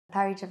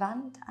Pari,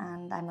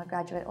 and I'm a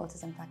graduate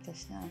autism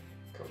practitioner.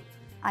 Cool.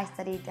 I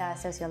studied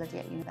sociology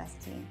at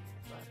university.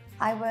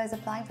 I was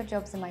applying for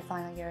jobs in my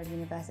final year of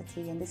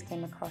university, and this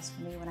came across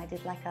for me when I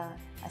did like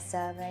a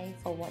survey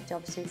for what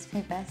job suits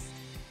me best.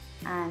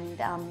 And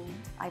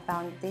I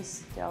found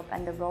this job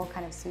and the role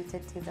kind of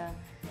suited to the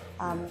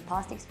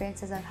past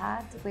experiences I've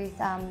had with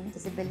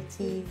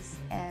disabilities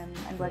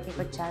and working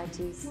for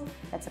charities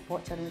that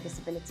support children with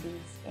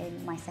disabilities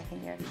in my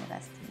second year of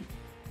university.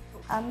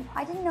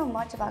 I didn't know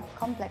much about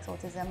complex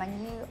autism.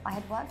 I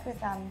had worked with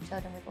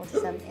children with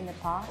autism in the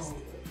past,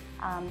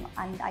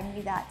 and I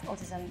knew that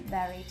autism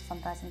varied from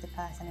person to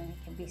person, and it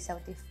can be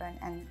so different,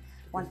 and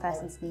one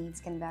person's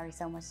needs can vary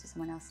so much to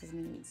someone else's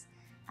needs.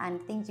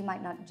 And things you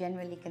might not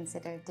generally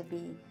consider to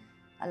be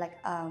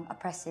a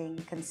pressing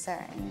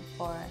concern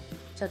for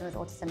children with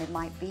autism, it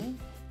might be.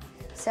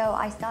 So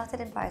I started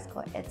in Pari's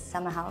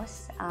summer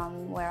house,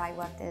 where I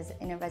worked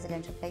in a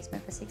residential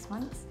placement for 6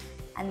 months.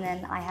 And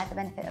then I had the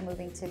benefit of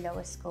moving to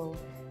lower school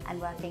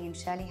and working in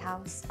Shirley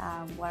House,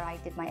 where I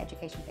did my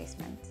education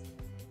placement.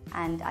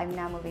 And I'm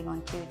now moving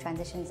on to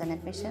transitions and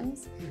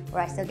admissions,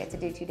 where I still get to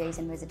do 2 days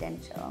in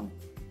residential.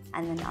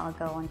 And then I'll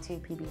go on to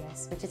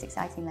PBS, which is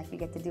exciting, like you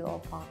get to do all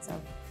parts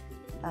of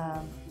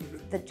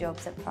the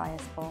jobs at Pari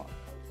Sport.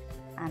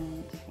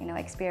 And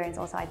experience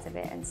all sides of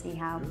it and see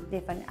how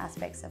different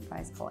aspects of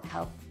Pari Sport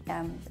help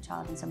the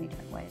child in so many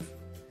different ways.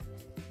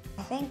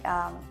 I think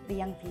the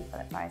young people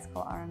at Pari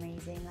Sport are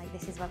amazing. Like,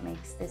 this is what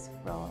makes this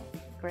role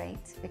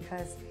great,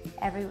 because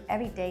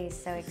every day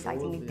is so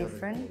excitingly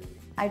different.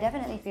 I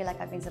definitely feel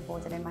like I've been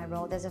supported in my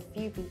role. There's a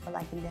few people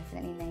I can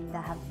definitely name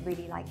that have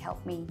really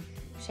helped me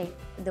shape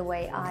the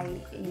way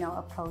I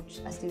approach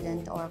a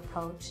student or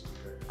approach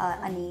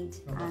a need.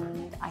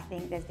 And I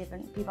think there's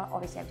different people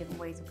obviously have different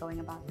ways of going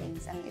about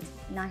things, and it's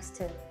nice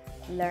to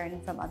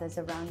learn from others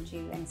around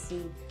you and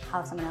see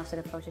how someone else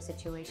would approach a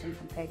situation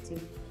compared to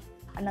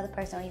another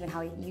person, or even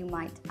how you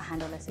might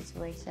handle a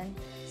situation.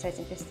 So it's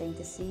interesting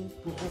to see,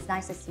 and it's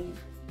nice to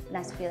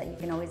feel that you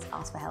can always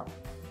ask for help.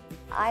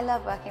 I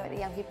love working with the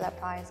young people at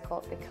Pari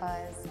Sport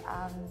because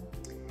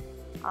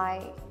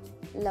I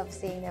love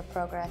seeing their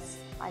progress.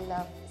 I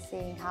love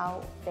seeing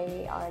how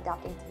they are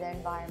adapting to their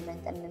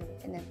environment and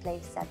in a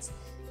place that's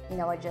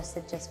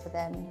adjusted just for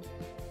them.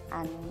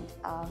 And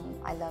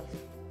I love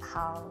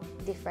how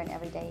different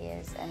every day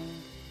is, and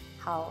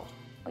how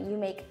you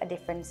make a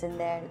difference in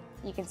their,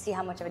 you can see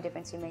how much of a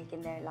difference you make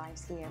in their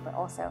lives here, but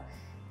also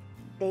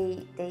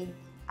they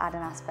add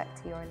an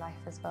aspect to your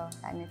life as well,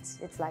 and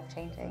it's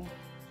life-changing.